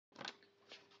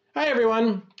Hi,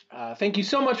 everyone. Thank you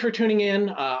so much for tuning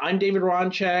in. I'm David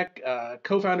Aronchick,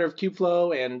 co-founder of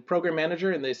Kubeflow and program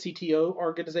manager in the CTO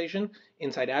organization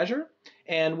inside Azure.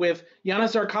 And with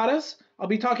Yanis Zarkatis, I'll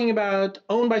be talking about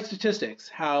owned by statistics,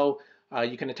 how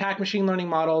you can attack machine learning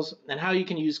models, and how you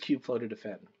can use Kubeflow to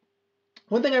defend.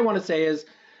 One thing I want to say is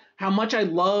how much I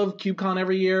love KubeCon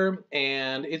every year,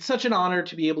 and it's such an honor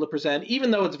to be able to present,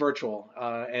 even though it's virtual,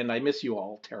 and I miss you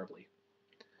all terribly.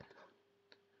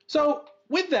 So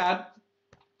with that,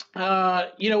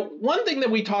 one thing that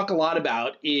we talk a lot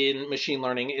about in machine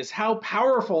learning is how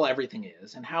powerful everything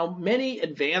is and how many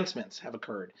advancements have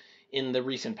occurred in the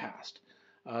recent past.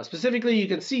 Specifically, you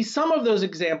can see some of those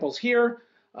examples here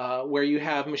where you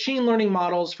have machine learning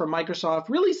models from Microsoft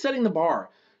really setting the bar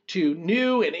to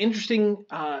new and interesting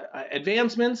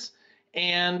advancements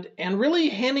and really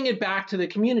handing it back to the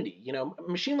community.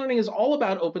 Machine learning is all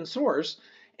about open source,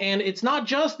 and it's not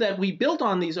just that we built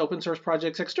on these open source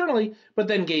projects externally, but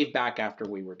then gave back after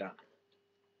we were done.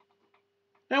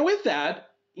 Now with that,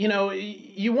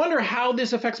 you wonder how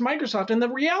this affects Microsoft, and the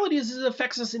reality is it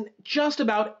affects us in just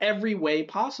about every way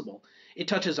possible. It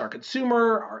touches our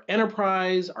consumer, our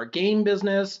enterprise, our game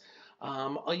business,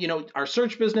 our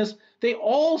search business. They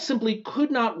all simply could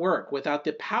not work without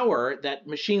the power that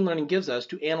machine learning gives us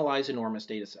to analyze enormous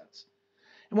data sets.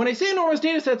 And when I say enormous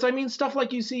data sets, I mean stuff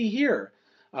like you see here.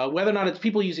 Whether or not it's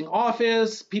people using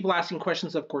Office, people asking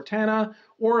questions of Cortana,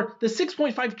 or the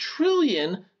 6.5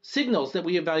 trillion signals that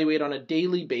we evaluate on a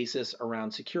daily basis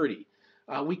around security.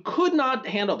 We could not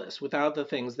handle this without the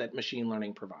things that machine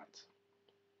learning provides.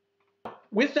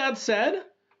 With that said,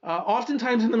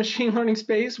 oftentimes in the machine learning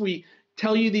space, we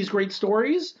tell you these great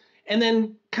stories and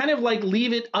then kind of like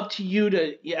leave it up to you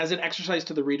to, as an exercise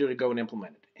to the reader to go and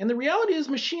implement it. And the reality is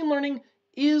machine learning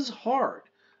is hard.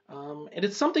 And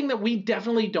it's something that we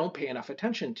definitely don't pay enough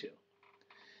attention to.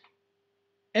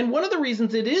 And one of the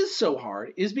reasons it is so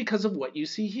hard is because of what you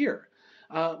see here.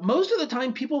 Most of the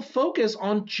time, people focus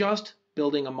on just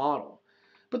building a model.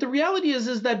 But the reality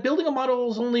is that building a model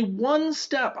is only one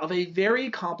step of a very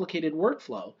complicated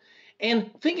workflow. And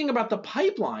thinking about the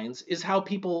pipelines is how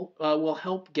people will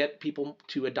help get people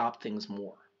to adopt things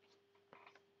more.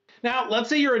 Now, let's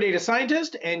say you're a data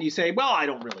scientist and you say, well, I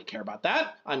don't really care about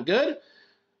that. I'm good.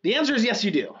 The answer is yes,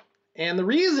 you do. And the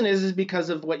reason is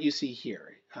because of what you see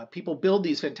here. People build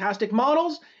these fantastic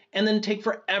models and then take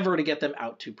forever to get them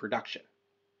out to production.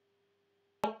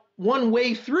 One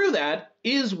way through that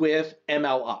is with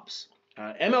ML ops.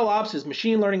 ML ops is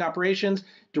machine learning operations,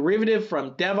 derivative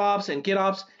from DevOps and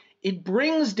GitOps. It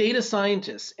brings data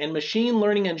scientists and machine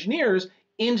learning engineers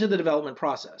into the development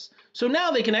process. So now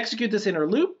they can execute this inner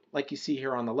loop, like you see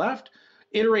here on the left,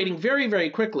 iterating very, very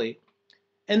quickly.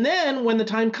 And then when the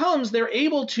time comes, they're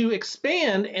able to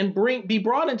expand and be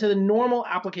brought into the normal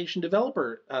application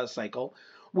developer cycle,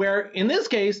 where in this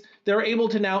case, they're able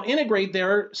to now integrate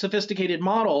their sophisticated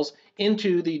models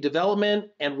into the development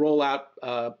and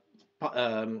rollout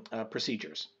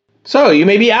procedures. So you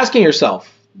may be asking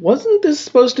yourself, wasn't this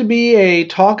supposed to be a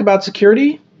talk about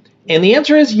security? And the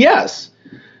answer is yes.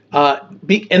 And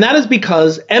that is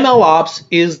because MLOps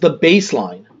is the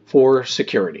baseline for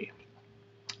security.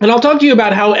 And I'll talk to you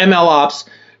about how MLOps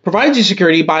provides you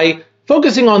security by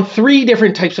focusing on three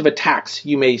different types of attacks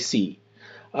you may see.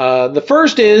 The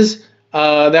first is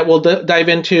that we'll dive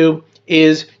into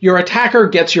is your attacker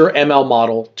gets your ML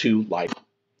model to life.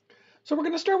 So we're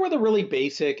going to start with a really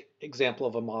basic example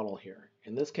of a model here.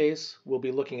 In this case, we'll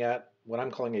be looking at what I'm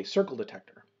calling a circle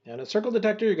detector. Now, in a circle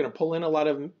detector, you're going to pull in a lot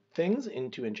of things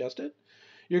into ingest it.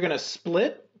 You're going to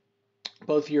split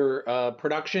both your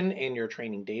production and your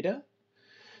training data.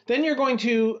 Then you're going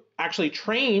to actually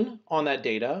train on that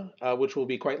data, which will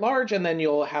be quite large, and then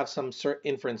you'll have some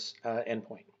inference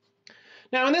endpoint.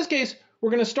 Now, in this case,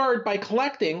 we're going to start by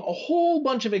collecting a whole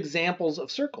bunch of examples of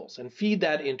circles and feed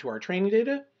that into our training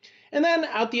data. And then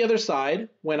out the other side,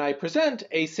 when I present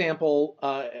a sample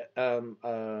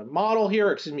model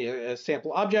here, excuse me, a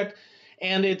sample object,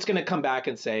 and it's going to come back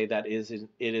and say that it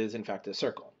is in fact a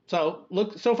circle. So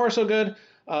look, so far so good,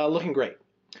 looking great.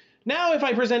 Now, if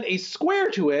I present a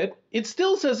square to it, it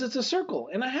still says it's a circle,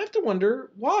 and I have to wonder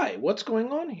why. What's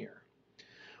going on here?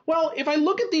 Well, if I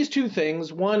look at these two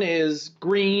things, one is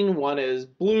green, one is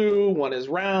blue, one is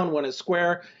round, one is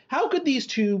square, how could these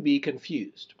two be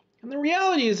confused? And the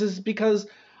reality is because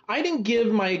I didn't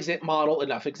give my model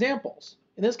enough examples.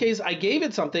 In this case, I gave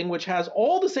it something which has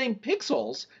all the same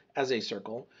pixels as a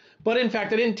circle, but in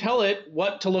fact, I didn't tell it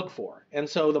what to look for. And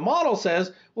so the model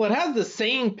says, well, it has the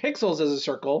same pixels as a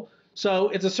circle, so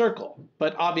it's a circle.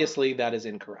 But obviously, that is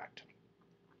incorrect.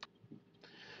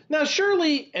 Now,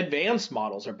 surely advanced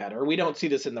models are better. We don't see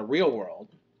this in the real world.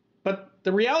 But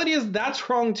the reality is that's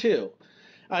wrong too.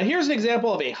 Here's an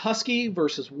example of a husky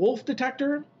versus wolf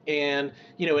detector, and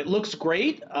it looks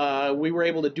great. We were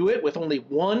able to do it with only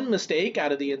one mistake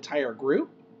out of the entire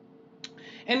group,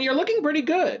 and you're looking pretty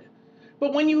good.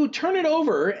 But when you turn it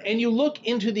over and you look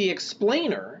into the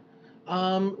explainer,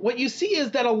 what you see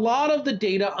is that a lot of the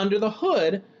data under the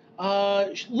hood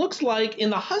looks like, in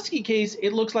the husky case,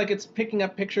 it looks like it's picking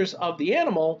up pictures of the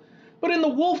animal, but in the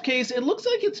wolf case, it looks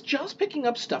like it's just picking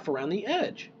up stuff around the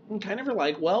edge. And kind of are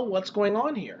like, well, what's going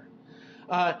on here?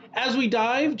 As we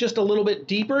dive just a little bit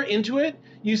deeper into it,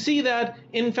 you see that,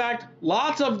 in fact,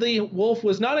 lots of the wolf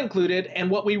was not included, and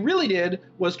what we really did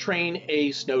was train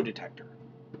a snow detector.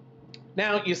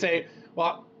 Now you say,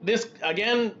 well, this,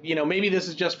 again, maybe this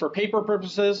is just for paper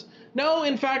purposes. No,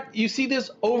 in fact, you see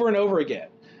this over and over again,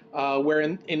 where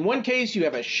in one case you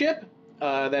have a ship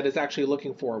that is actually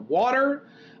looking for water.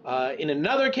 In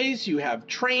another case, you have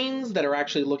trains that are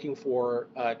actually looking for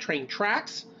train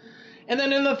tracks. And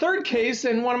then in the third case,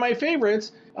 and one of my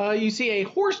favorites, you see a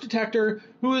horse detector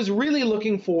who is really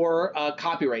looking for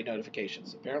copyright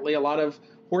notifications. Apparently, a lot of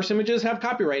horse images have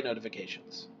copyright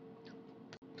notifications.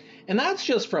 And that's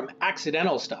just from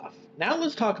accidental stuff. Now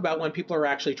let's talk about when people are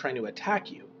actually trying to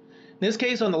attack you. In this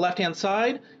case, on the left-hand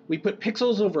side, we put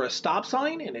pixels over a stop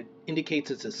sign, and it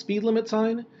indicates it's a speed limit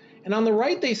sign. And on the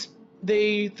right, they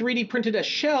 3D printed a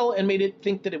shell and made it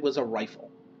think that it was a rifle.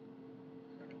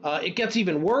 It gets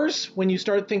even worse when you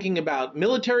start thinking about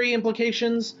military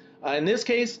implications. In this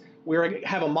case, we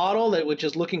have a model which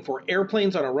is looking for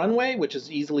airplanes on a runway, which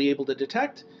is easily able to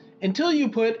detect, until you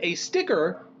put a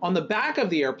sticker on the back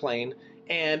of the airplane,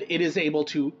 and it is able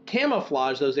to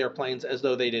camouflage those airplanes as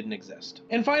though they didn't exist.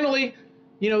 And finally,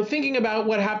 thinking about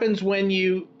what happens when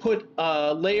you put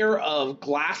a layer of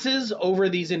glasses over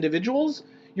these individuals,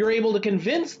 you're able to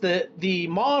convince the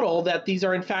model that these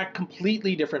are in fact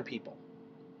completely different people.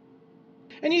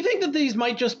 And you think that these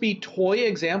might just be toy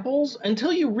examples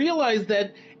until you realize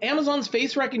that Amazon's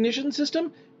face recognition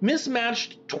system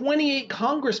mismatched 28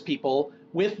 Congress people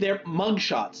with their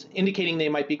mugshots, indicating they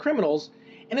might be criminals.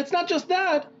 And it's not just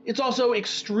that, it's also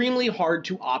extremely hard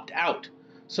to opt out.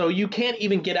 So you can't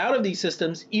even get out of these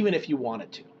systems even if you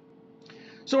wanted to.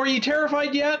 So are you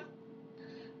terrified yet?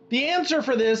 The answer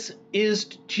for this is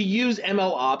to use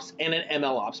MLOps and an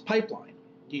MLOps pipeline.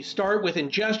 You start with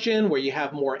ingestion, where you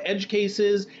have more edge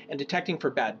cases and detecting for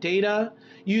bad data.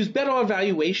 You use better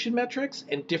evaluation metrics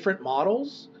and different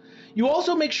models. You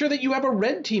also make sure that you have a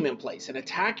red team in place and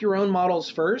attack your own models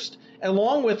first,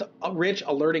 along with rich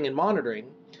alerting and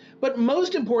monitoring. But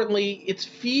most importantly, it's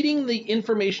feeding the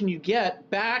information you get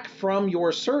back from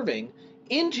your serving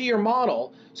into your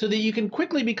model so that you can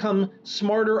quickly become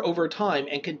smarter over time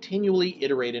and continually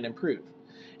iterate and improve.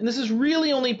 And this is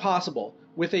really only possible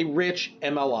with a rich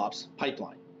MLOps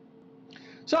pipeline.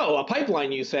 So, a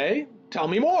pipeline, you say? Tell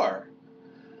me more.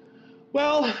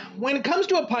 Well, when it comes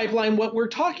to a pipeline, what we're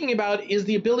talking about is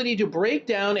the ability to break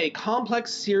down a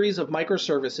complex series of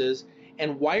microservices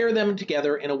and wire them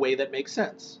together in a way that makes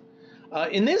sense.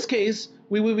 In this case,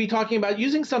 we will be talking about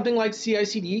using something like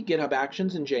CI/CD, GitHub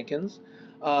Actions, and Jenkins,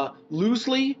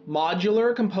 loosely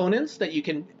modular components that you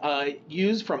can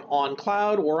use from on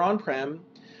cloud or on-prem,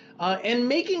 and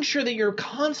making sure that you're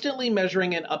constantly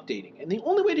measuring and updating. And the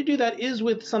only way to do that is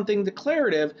with something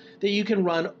declarative that you can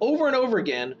run over and over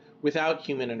again without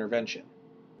human intervention.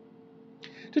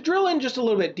 To drill in just a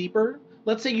little bit deeper,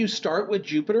 let's say you start with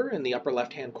Jupyter in the upper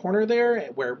left-hand corner there,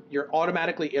 where you're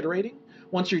automatically iterating.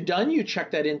 Once you're done, you check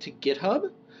that into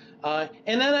GitHub. And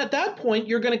then at that point,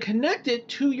 you're going to connect it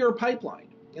to your pipeline.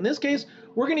 In this case,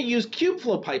 we're going to use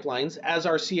Kubeflow pipelines as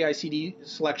our CI/CD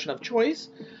selection of choice.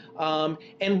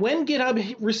 And when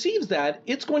GitHub receives that,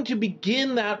 it's going to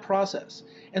begin that process.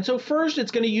 And so first,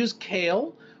 it's going to use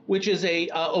Kale, which is a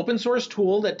open source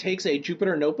tool that takes a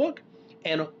Jupyter notebook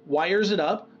and wires it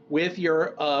up with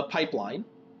your pipeline.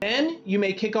 Then you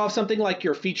may kick off something like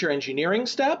your feature engineering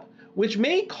step, which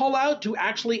may call out to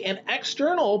actually an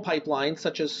external pipeline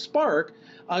such as Spark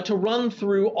to run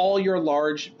through all your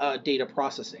large data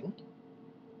processing.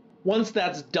 Once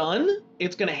that's done,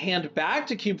 it's going to hand back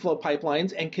to Kubeflow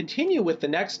pipelines and continue with the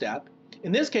next step.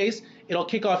 In this case, it'll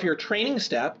kick off your training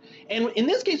step. And in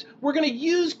this case, we're going to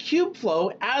use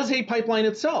Kubeflow as a pipeline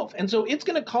itself. And so it's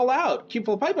going to call out,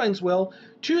 Kubeflow pipelines will,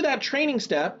 to that training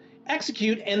step,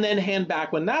 execute, and then hand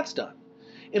back when that's done.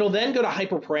 It'll then go to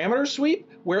hyperparameter sweep,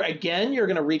 where again, you're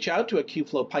going to reach out to a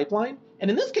Kubeflow pipeline. And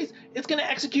in this case, it's going to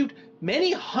execute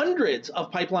many hundreds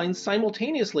of pipelines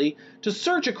simultaneously to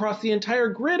search across the entire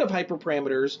grid of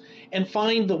hyperparameters and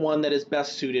find the one that is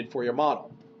best suited for your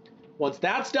model. Once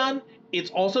that's done, it's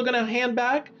also going to hand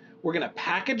back. We're going to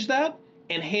package that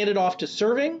and hand it off to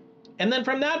serving. And then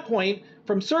from that point,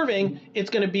 from serving, it's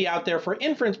going to be out there for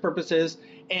inference purposes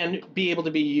and be able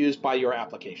to be used by your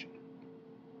application.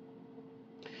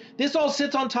 This all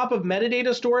sits on top of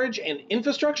metadata storage and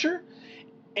infrastructure.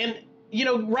 And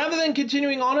rather than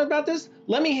continuing on about this,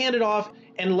 let me hand it off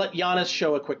and let Giannis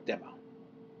show a quick demo.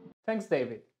 Thanks,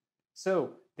 David.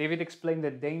 So, David explained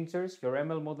the dangers your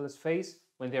ML models face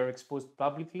when they are exposed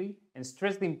publicly and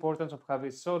stressed the importance of having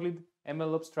a solid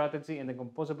MLOps strategy and a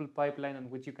composable pipeline on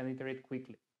which you can iterate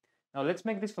quickly. Now, let's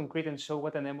make this concrete and show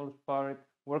what an ML-powered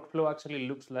workflow actually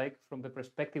looks like from the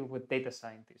perspective of a data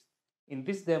scientist. In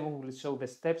this demo, we will show the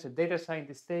steps a data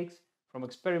scientist takes from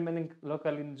experimenting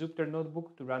locally in Jupyter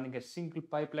Notebook to running a single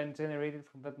pipeline generated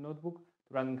from that notebook,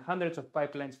 to running hundreds of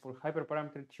pipelines for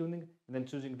hyperparameter tuning, and then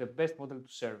choosing the best model to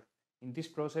serve. In this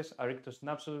process, Aricto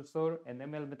snapshot store and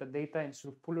ML metadata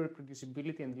ensure full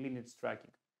reproducibility and lineage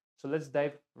tracking. So let's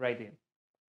dive right in.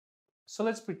 So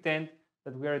let's pretend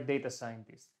that we are a data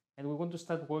scientist and we want to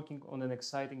start working on an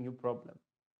exciting new problem.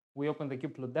 We open the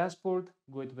Kubeflow dashboard,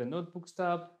 go to the Notebooks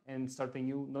tab, and start a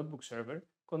new notebook server,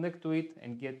 connect to it,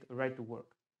 and get right to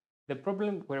work. The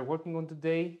problem we're working on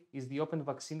today is the Open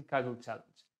Vaccine Kaggle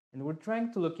challenge, and we're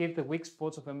trying to locate the weak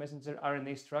spots of a messenger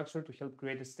RNA structure to help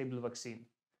create a stable vaccine.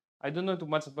 I don't know too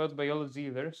much about biology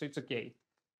either, so it's okay.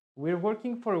 We're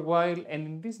working for a while, and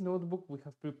in this notebook, we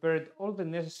have prepared all the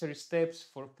necessary steps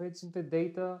for fetching the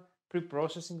data,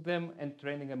 pre-processing them, and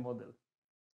training a model.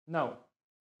 Now,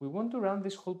 we want to run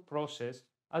this whole process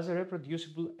as a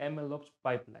reproducible MLOps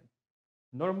pipeline.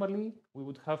 Normally, we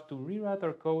would have to rewrite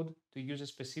our code to use a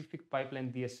specific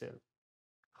pipeline DSL.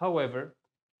 However,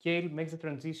 Kale makes the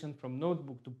transition from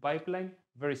notebook to pipeline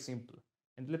very simple,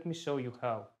 and let me show you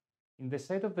how. In the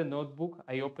side of the notebook,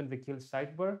 I open the Kale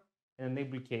sidebar and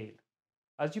enable Kale.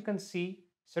 As you can see,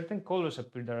 certain colors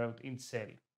appeared around each cell.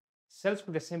 Cells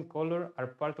with the same color are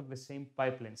part of the same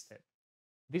pipeline step.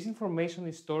 This information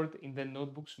is stored in the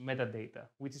notebook's metadata,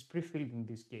 which is pre-filled in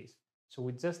this case. So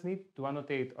we just need to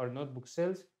annotate our notebook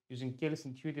cells using Kale's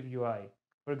intuitive UI.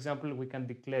 For example, we can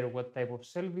declare what type of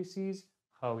cell this is,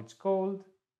 how it's called,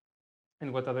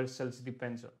 and what other cells it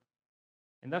depends on.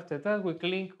 And after that, we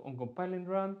click on compile and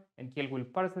run, and Kale will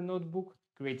parse the notebook,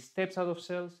 create steps out of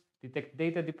cells, detect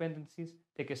data dependencies,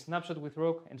 take a snapshot with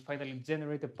ROC, and finally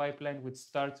generate a pipeline which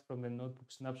starts from the notebook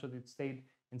snapshot state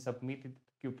and submitted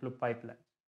to Kubeflow pipeline.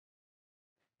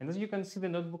 And as you can see, the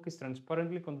notebook is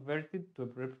transparently converted to a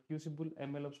reproducible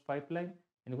MLOps pipeline,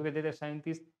 and we, the data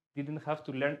scientist, didn't have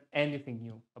to learn anything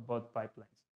new about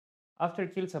pipelines. After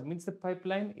Kale submits the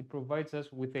pipeline, it provides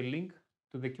us with a link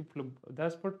to the Kubeflow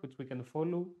dashboard, which we can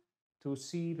follow to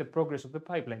see the progress of the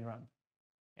pipeline run.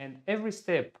 And every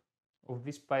step of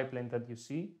this pipeline that you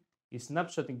see is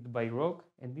snapshotted by ROC,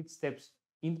 and each step's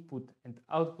input and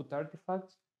output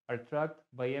artifacts are tracked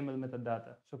by ML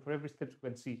metadata. So for every step, you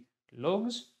can see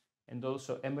logs and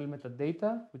also ML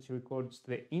metadata, which records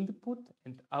the input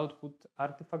and output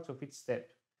artifacts of each step.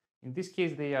 In this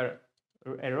case, they are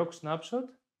a ROC snapshot,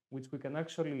 which we can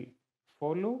actually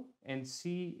follow and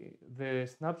see the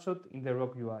snapshot in the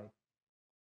ROC UI.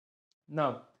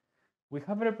 Now, we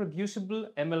have a reproducible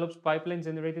MLOps pipeline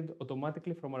generated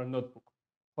automatically from our notebook.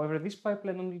 However, this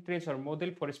pipeline only trains our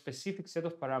model for a specific set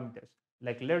of parameters,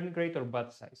 like learning rate or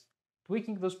batch size.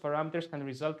 Tweaking those parameters can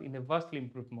result in a vastly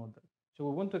improved model. So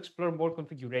we want to explore more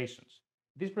configurations.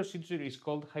 This procedure is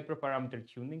called hyperparameter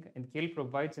tuning, and Kale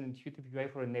provides an intuitive UI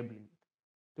for enabling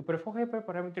it. To perform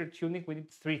hyperparameter tuning, we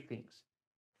need three things.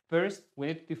 First, we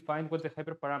need to define what the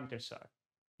hyperparameters are.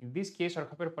 In this case, our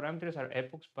hyperparameters are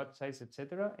epochs, batch size,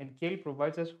 etc., and Kale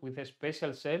provides us with a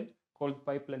special cell called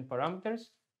pipeline parameters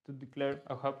to declare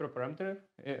our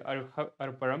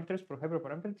parameters for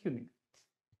hyperparameter tuning.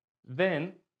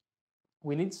 Then,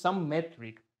 we need some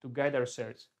metric to guide our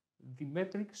search. The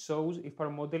metric shows if our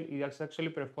model is actually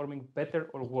performing better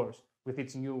or worse with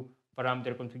its new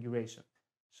parameter configuration.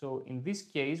 So in this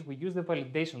case, we use the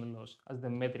validation loss as the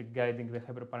metric guiding the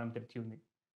hyperparameter tuning.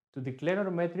 To declare our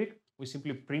metric, we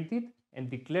simply print it and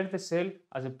declare the cell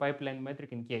as a pipeline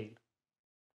metric in Kale.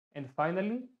 And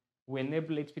finally, we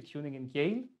enable HP tuning in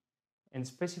Kale and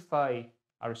specify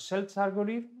our search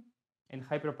algorithm and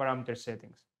hyperparameter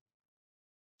settings.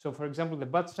 So for example, the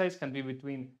batch size can be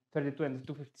between 32 and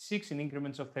 256 in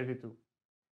increments of 32.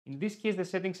 In this case, the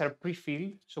settings are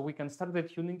pre-filled, so we can start the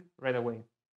tuning right away.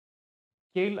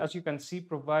 Kale, as you can see,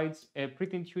 provides a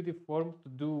pretty intuitive form to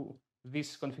do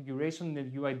this configuration in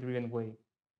a UI-driven way.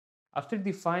 After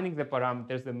defining the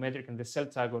parameters, the metric, and the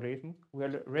search algorithm, we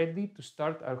are ready to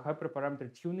start our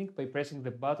hyperparameter tuning by pressing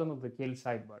the button of the Kale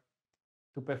sidebar.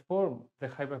 To perform the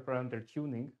hyperparameter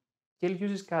tuning, Kale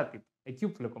uses Katib, a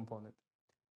Kubeflow component.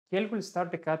 Kale will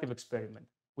start a Cative experiment,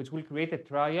 which will create a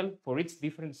trial for each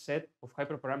different set of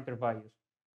hyperparameter values.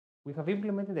 We have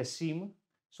implemented a sim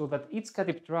so that each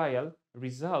Cative trial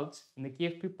results in a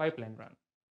KFP pipeline run.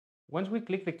 Once we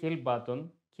click the Kale button,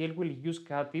 Kale will use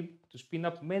Cative to spin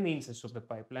up many instances of the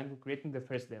pipeline, creating the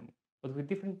first demo, but with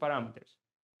different parameters.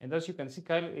 And as you can see,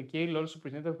 Kale also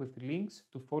presented with links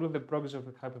to follow the progress of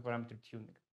the hyperparameter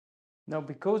tuning. Now,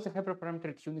 because the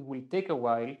hyperparameter tuning will take a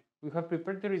while, we have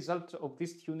prepared the results of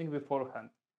this tuning beforehand.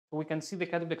 So we can see the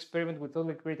Cative experiment with all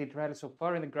the created trials so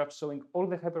far in the graph showing all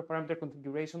the hyperparameter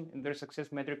configuration and their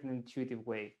success metric in an intuitive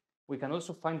way. We can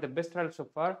also find the best trial so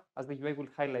far as the UI will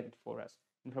highlight it for us.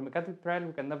 And from a Cative trial,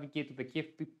 we can navigate to the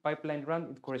KFP pipeline run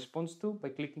it corresponds to by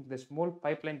clicking the small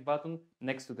pipeline button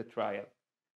next to the trial.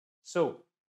 So,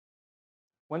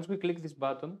 once we click this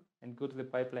button and go to the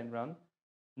pipeline run,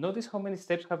 notice how many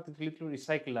steps have this little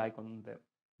recycle icon on them.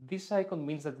 This icon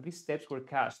means that these steps were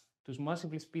cached to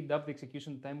massively speed up the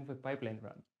execution time of a pipeline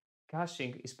run.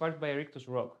 Caching is powered by Erictos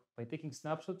ROC by taking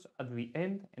snapshots at the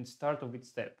end and start of each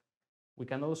step. We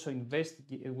can also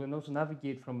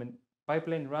navigate from a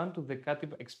pipeline run to the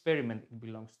Cative experiment it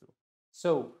belongs to.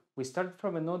 So we started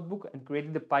from a notebook and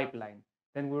created a pipeline.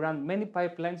 Then we ran many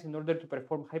pipelines in order to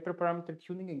perform hyperparameter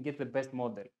tuning and get the best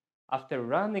model. After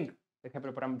running the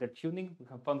hyperparameter tuning, we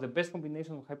have found the best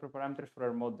combination of hyperparameters for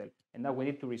our model, and now we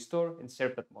need to restore and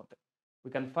serve that model.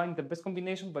 We can find the best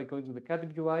combination by going to the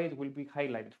Cative UI. It will be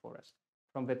highlighted for us.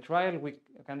 From the trial, we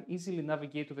can easily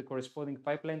navigate to the corresponding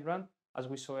pipeline run, as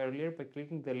we saw earlier, by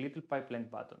clicking the little pipeline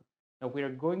button. Now we are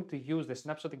going to use the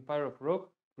snapshotting power of ROC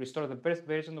to restore the best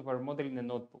version of our model in a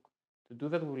notebook. To do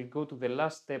that, we will go to the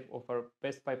last step of our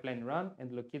best pipeline run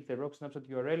and locate the ROC snapshot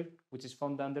URL, which is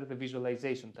found under the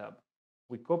Visualization tab.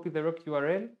 We copy the ROC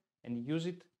URL and use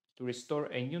it to restore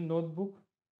a new notebook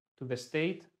to the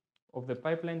state of the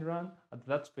pipeline run at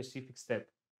that specific step.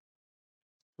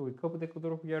 So we copy the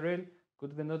ROC URL, go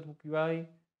to the notebook UI,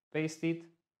 paste it,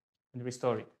 and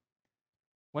restore it.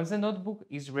 Once the notebook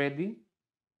is ready,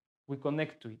 we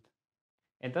connect to it.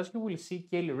 And as you will see,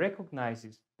 Kale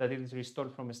recognizes that it is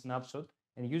restored from a snapshot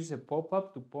and uses a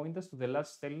pop-up to point us to the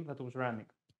last cell that was running.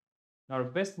 Now our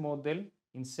best model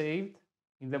is saved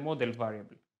in the model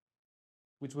variable,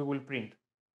 which we will print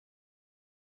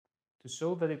to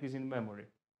show that it is in memory.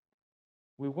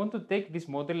 We want to take this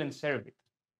model and serve it.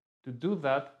 To do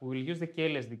that, we will use the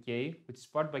Kale SDK, which is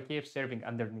powered by KF serving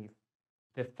underneath.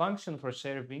 The function for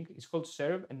serving is called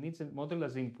serve and needs a model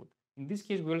as input. In this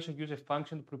case, we also use a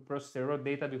function to process the raw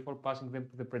data before passing them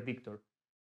to the predictor.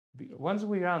 Once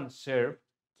we run serve,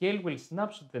 Kale will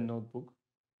snapshot the notebook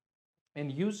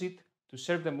and use it to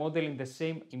serve the model in the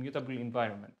same immutable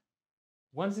environment.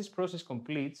 Once this process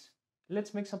completes,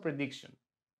 let's make some prediction.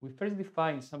 We first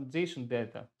define some JSON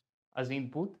data as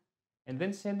input and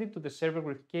then send it to the server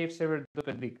with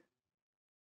kfserver.predict.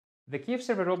 The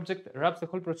kfserver object wraps the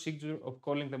whole procedure of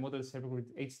calling the model server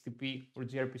with HTTP or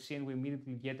gRPC, and we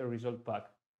immediately get a result back.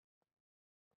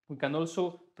 We can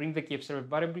also print the kfserver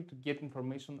variable to get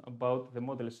information about the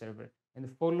model server and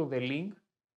follow the link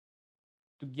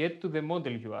to get to the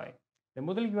model UI. The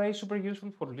model UI is super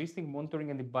useful for listing,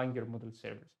 monitoring, and debugging your model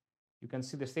servers. You can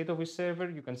see the state of each server,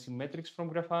 you can see metrics from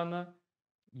Grafana,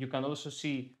 you can also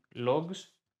see logs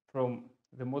from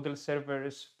the model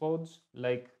server's pods,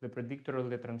 like the predictor or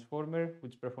the transformer,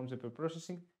 which performs the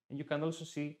pre-processing, and you can also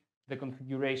see the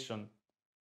configuration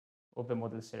of the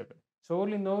model server. So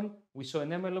all in all, we saw an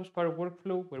MLOps powered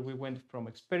workflow where we went from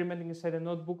experimenting inside a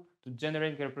notebook to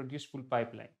generating a reproducible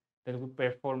pipeline. Then we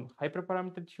performed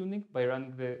hyperparameter tuning by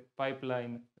running the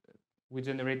pipeline we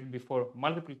generated before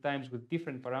multiple times with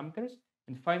different parameters.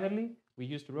 And finally, we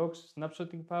used ROC's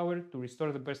snapshotting power to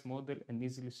restore the best model and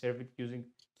easily serve it using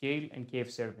Kale and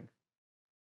KF serving.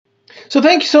 So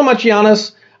thank you so much,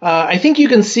 Giannis. I think you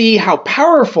can see how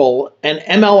powerful an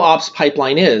MLOps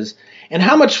pipeline is and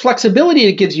how much flexibility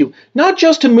it gives you, not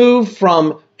just to move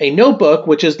from a notebook,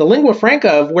 which is the lingua franca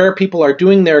of where people are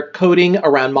doing their coding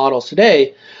around models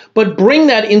today, but bring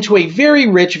that into a very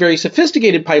rich, very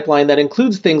sophisticated pipeline that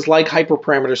includes things like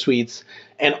hyperparameter suites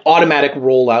and automatic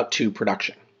rollout to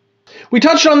production. We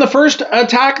touched on the first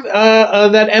attack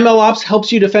that MLOps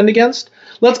helps you defend against.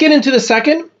 Let's get into the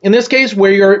second, in this case,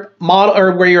 where your model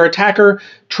or where your attacker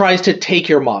tries to take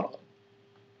your model.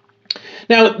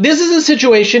 Now, this is a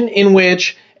situation in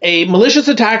which a malicious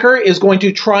attacker is going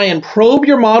to try and probe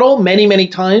your model many, many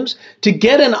times to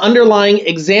get an underlying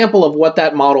example of what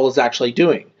that model is actually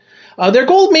doing. Their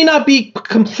goal may not be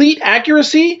complete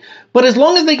accuracy, but as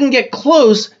long as they can get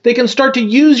close, they can start to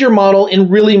use your model in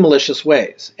really malicious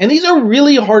ways. And these are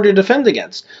really hard to defend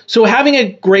against. So having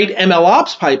a great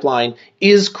MLOps pipeline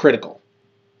is critical.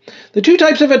 The two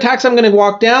types of attacks I'm going to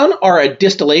walk down are a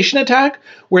distillation attack,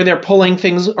 where they're pulling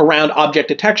things around object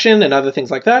detection and other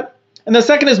things like that. And the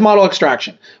second is model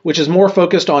extraction, which is more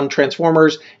focused on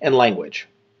transformers and language.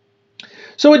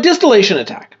 So a distillation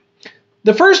attack.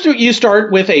 The first, you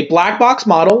start with a black box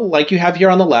model like you have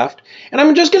here on the left, and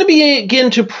I'm just going to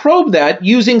begin to probe that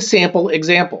using sample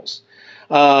examples.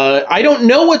 I don't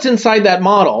know what's inside that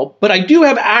model, but I do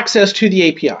have access to the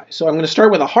API. So I'm going to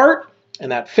start with a heart,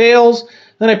 and that fails.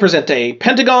 Then I present a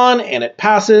pentagon, and it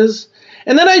passes.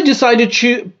 And then I decide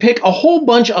to pick a whole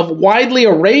bunch of widely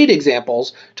arrayed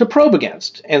examples to probe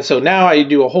against. And so now I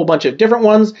do a whole bunch of different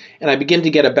ones, and I begin to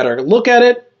get a better look at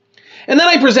it. And then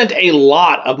I present a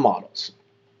lot of models.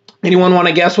 Anyone want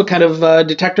to guess what kind of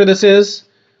detector this is?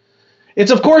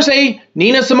 It's, of course, a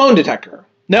Nina Simone detector.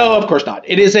 No, of course not.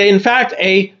 It is, in fact,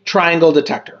 a triangle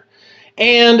detector.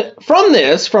 And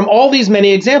from all these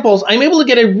many examples, I'm able to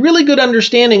get a really good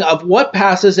understanding of what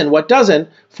passes and what doesn't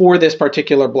for this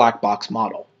particular black box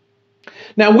model.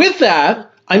 Now, with that,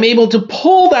 I'm able to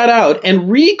pull that out and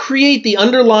recreate the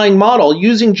underlying model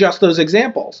using just those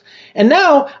examples. And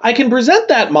now I can present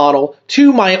that model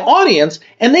to my audience,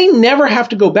 and they never have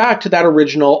to go back to that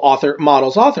original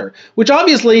model's author, which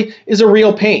obviously is a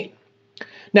real pain.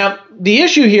 Now, the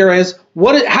issue here is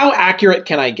how accurate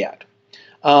can I get?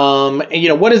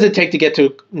 What does it take to get to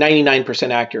 99%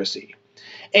 accuracy?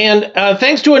 And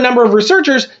thanks to a number of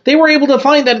researchers, they were able to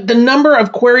find that the number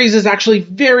of queries is actually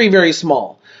very, very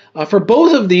small. For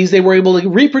both of these, they were able to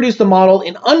reproduce the model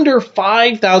in under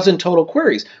 5,000 total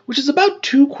queries, which is about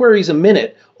 2 queries a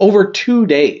minute over 2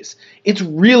 days. It's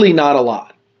really not a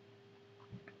lot.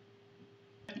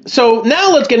 So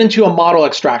now let's get into a model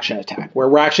extraction attack, where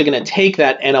we're actually going to take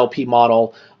that NLP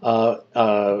model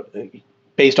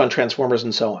based on transformers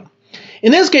and so on.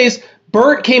 In this case,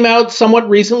 BERT came out somewhat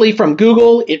recently from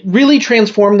Google. It really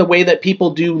transformed the way that people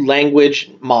do language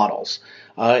models.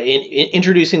 In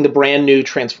introducing the brand new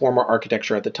transformer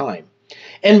architecture at the time.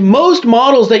 And most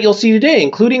models that you'll see today,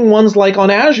 including ones like on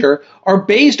Azure, are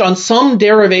based on some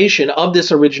derivation of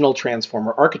this original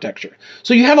transformer architecture.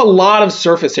 So you have a lot of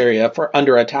surface area for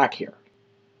under attack here.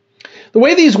 The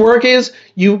way these work is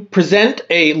you present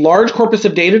a large corpus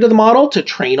of data to the model to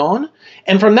train on,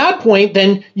 and from that point,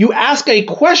 then you ask a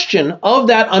question of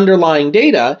that underlying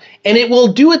data, and it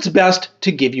will do its best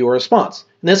to give you a response.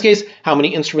 In this case, how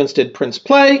many instruments did Prince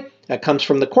play? That comes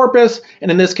from the corpus,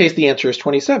 and in this case, the answer is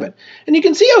 27. And you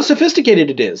can see how sophisticated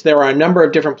it is. There are a number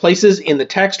of different places in the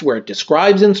text where it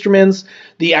describes instruments.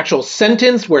 The actual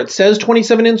sentence where it says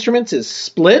 27 instruments is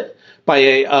split by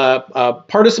a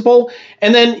participle,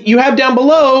 and then you have down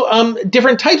below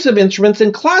different types of instruments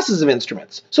and classes of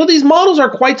instruments. So these models are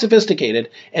quite sophisticated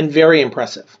and very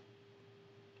impressive.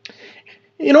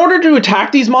 In order to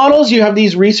attack these models, you have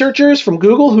these researchers from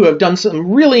Google who have done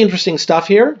some really interesting stuff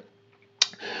here.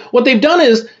 What they've done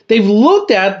is they've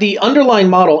looked at the underlying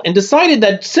model and decided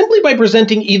that simply by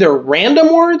presenting either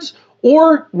random words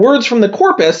or words from the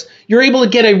corpus, you're able to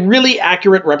get a really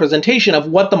accurate representation of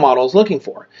what the model is looking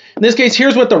for. In this case,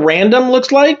 here's what the random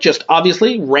looks like, just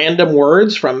obviously random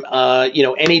words from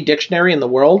any dictionary in the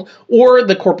world or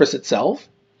the corpus itself.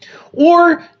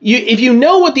 Or if you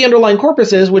know what the underlying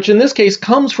corpus is, which in this case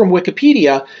comes from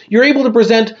Wikipedia, you're able to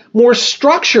present more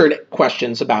structured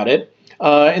questions about it.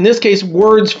 In this case,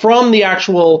 words from the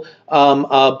actual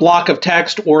block of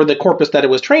text or the corpus that it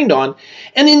was trained on.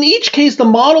 And in each case, the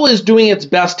model is doing its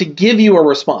best to give you a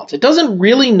response. It doesn't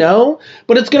really know,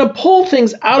 but it's going to pull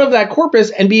things out of that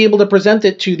corpus and be able to present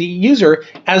it to the user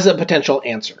as a potential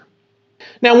answer.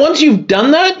 Now, once you've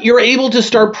done that, you're able to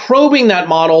start probing that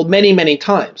model many, many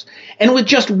times. And with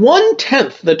just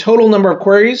 1/10 the total number of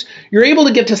queries, you're able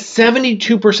to get to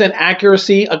 72%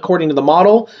 accuracy according to the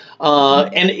model.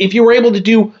 And if you were able to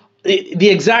do the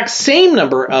exact same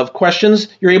number of questions,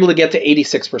 you're able to get to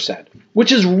 86%,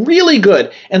 which is really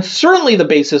good and certainly the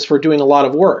basis for doing a lot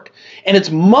of work. And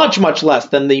it's much, much less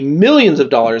than the millions of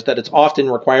dollars that it's often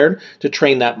required to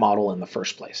train that model in the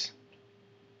first place.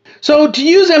 So to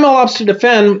use MLOps to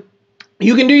defend,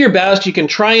 you can do your best. You can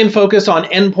try and focus on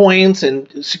endpoints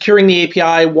and securing the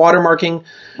API, watermarking,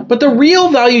 but the real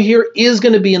value here is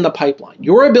going to be in the pipeline.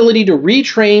 Your ability to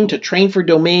retrain, to train for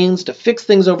domains, to fix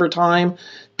things over time,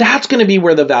 that's going to be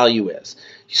where the value is.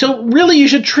 So really, you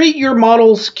should treat your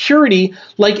model security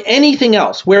like anything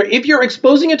else, where if you're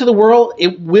exposing it to the world,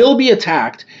 it will be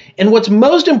attacked. And what's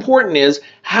most important is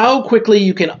how quickly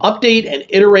you can update and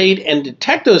iterate and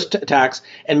detect those attacks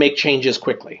and make changes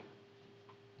quickly.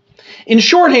 In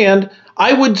shorthand,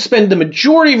 I would spend the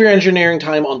majority of your engineering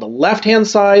time on the left-hand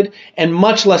side and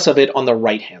much less of it on the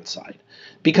right-hand side.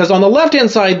 because on the left-hand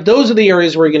side, those are the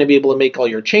areas where you're going to be able to make all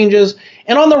your changes.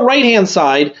 And on the right-hand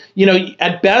side,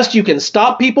 at best you can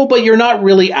stop people, but you're not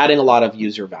really adding a lot of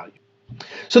user value.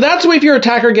 So that's if your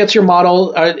attacker gets your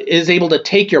model, is able to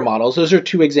take your models. Those are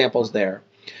two examples there.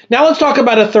 Now let's talk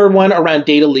about a third one around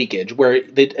data leakage, where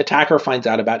the attacker finds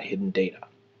out about hidden data.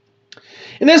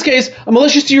 In this case, a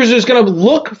malicious user is going to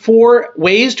look for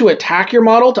ways to attack your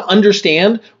model to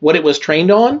understand what it was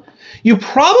trained on. You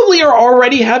probably are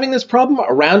already having this problem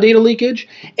around data leakage,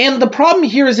 and the problem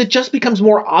here is it just becomes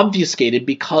more obfuscated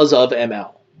because of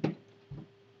ML.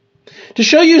 To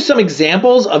show you some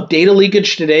examples of data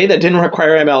leakage today that didn't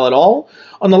require ML at all,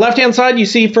 on the left-hand side you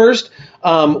see first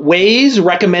ways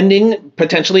recommending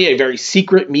potentially a very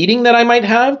secret meeting that I might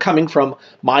have coming from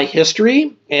my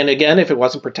history. And again, if it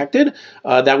wasn't protected,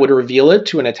 that would reveal it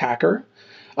to an attacker.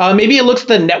 Maybe it looks at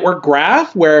the network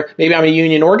graph where maybe I'm a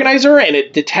union organizer and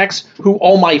it detects who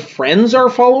all my friends are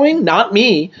following, not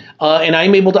me, and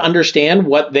I'm able to understand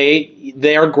what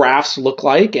their graphs look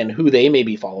like and who they may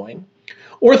be following.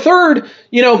 Or third,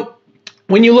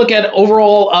 when you look at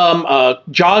overall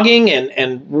jogging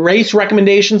and race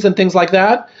recommendations and things like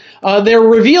that, they're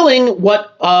revealing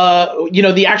what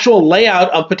the actual layout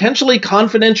of potentially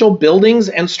confidential buildings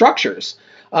and structures.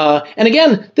 And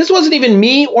again, this wasn't even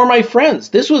me or my friends.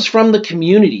 This was from the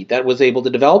community that was able to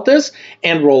develop this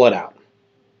and roll it out.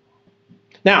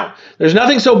 Now, there's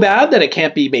nothing so bad that it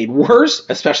can't be made worse,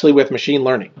 especially with machine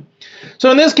learning. So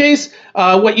in this case,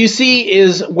 what you see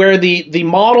is where the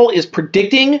model is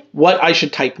predicting what I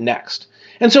should type next.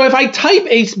 And so if I type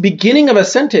a beginning of a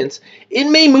sentence, it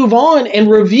may move on and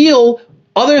reveal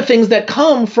other things that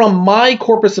come from my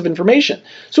corpus of information.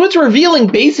 So it's revealing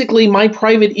basically my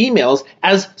private emails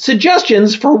as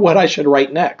suggestions for what I should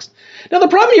write next. Now the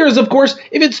problem here is, of course,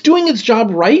 if it's doing its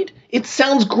job right, it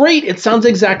sounds great. It sounds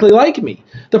exactly like me.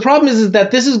 The problem is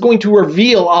that this is going to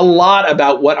reveal a lot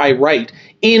about what I write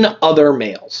in other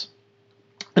mails.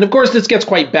 And of course, this gets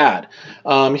quite bad.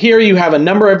 Here you have a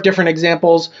number of different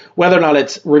examples, whether or not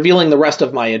it's revealing the rest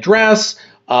of my address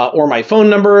or my phone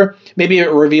number. Maybe it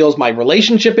reveals my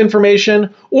relationship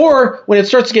information. Or when it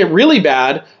starts to get really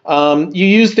bad, you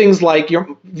use things like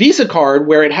your Visa card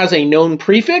where it has a known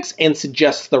prefix and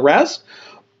suggests the rest.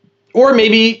 Or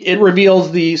maybe it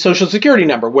reveals the social security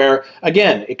number where,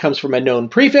 again, it comes from a known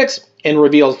prefix and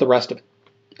reveals the rest of it.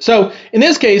 So in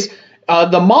this case,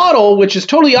 the model, which is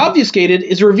totally obfuscated,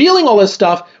 is revealing all this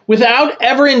stuff without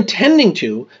ever intending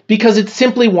to, because it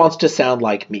simply wants to sound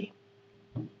like me.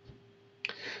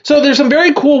 So there's some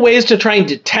very cool ways to try and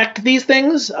detect these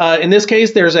things. In this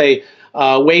case, there's a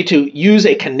way to use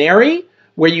a canary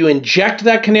where you inject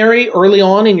that canary early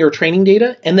on in your training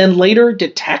data and then later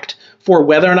detect for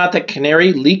whether or not the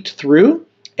canary leaked through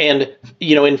and,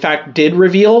 in fact, did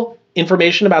reveal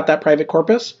information about that private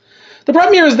corpus. The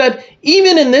problem here is that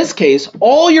even in this case,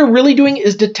 all you're really doing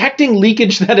is detecting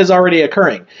leakage that is already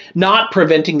occurring, not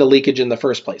preventing the leakage in the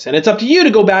first place. And it's up to you to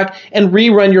go back and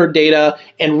rerun your data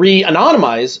and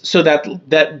re-anonymize so that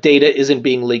that data isn't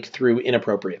being leaked through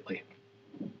inappropriately.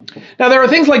 Now, there are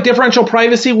things like differential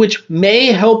privacy, which may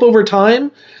help over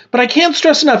time, but I can't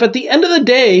stress enough, at the end of the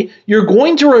day, you're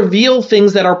going to reveal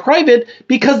things that are private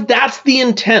because that's the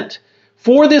intent.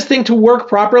 For this thing to work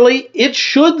properly, it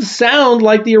should sound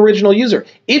like the original user.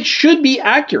 It should be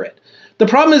accurate. The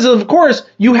problem is, of course,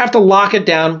 you have to lock it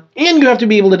down and you have to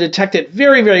be able to detect it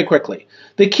very, very quickly.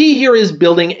 The key here is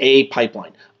building a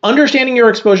pipeline, understanding your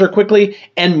exposure quickly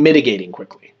and mitigating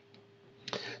quickly.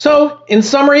 So, in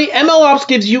summary, MLOps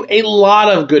gives you a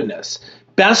lot of goodness.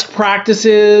 Best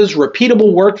practices,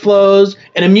 repeatable workflows,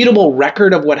 an immutable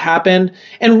record of what happened,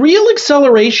 and real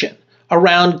acceleration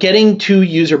around getting to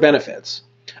user benefits.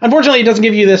 Unfortunately, it doesn't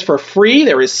give you this for free.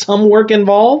 There is some work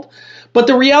involved, but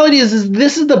the reality is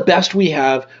this is the best we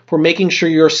have for making sure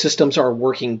your systems are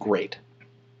working great.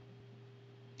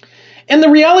 And the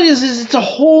reality is it's a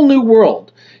whole new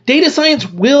world. Data science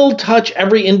will touch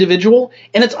every individual,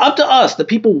 and it's up to us, the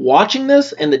people watching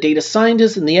this, and the data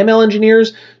scientists and the ML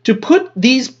engineers, to put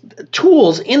these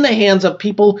tools in the hands of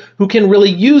people who can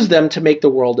really use them to make the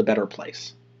world a better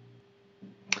place.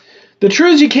 The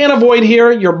truths you can't avoid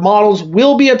here: your models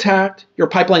will be attacked, your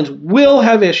pipelines will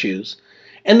have issues,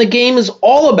 and the game is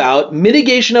all about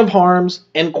mitigation of harms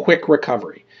and quick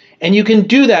recovery. And you can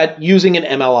do that using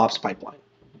an MLOps pipeline.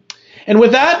 And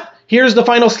with that, here's the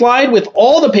final slide with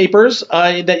all the papers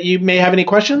that you may have any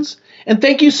questions. And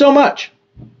thank you so much.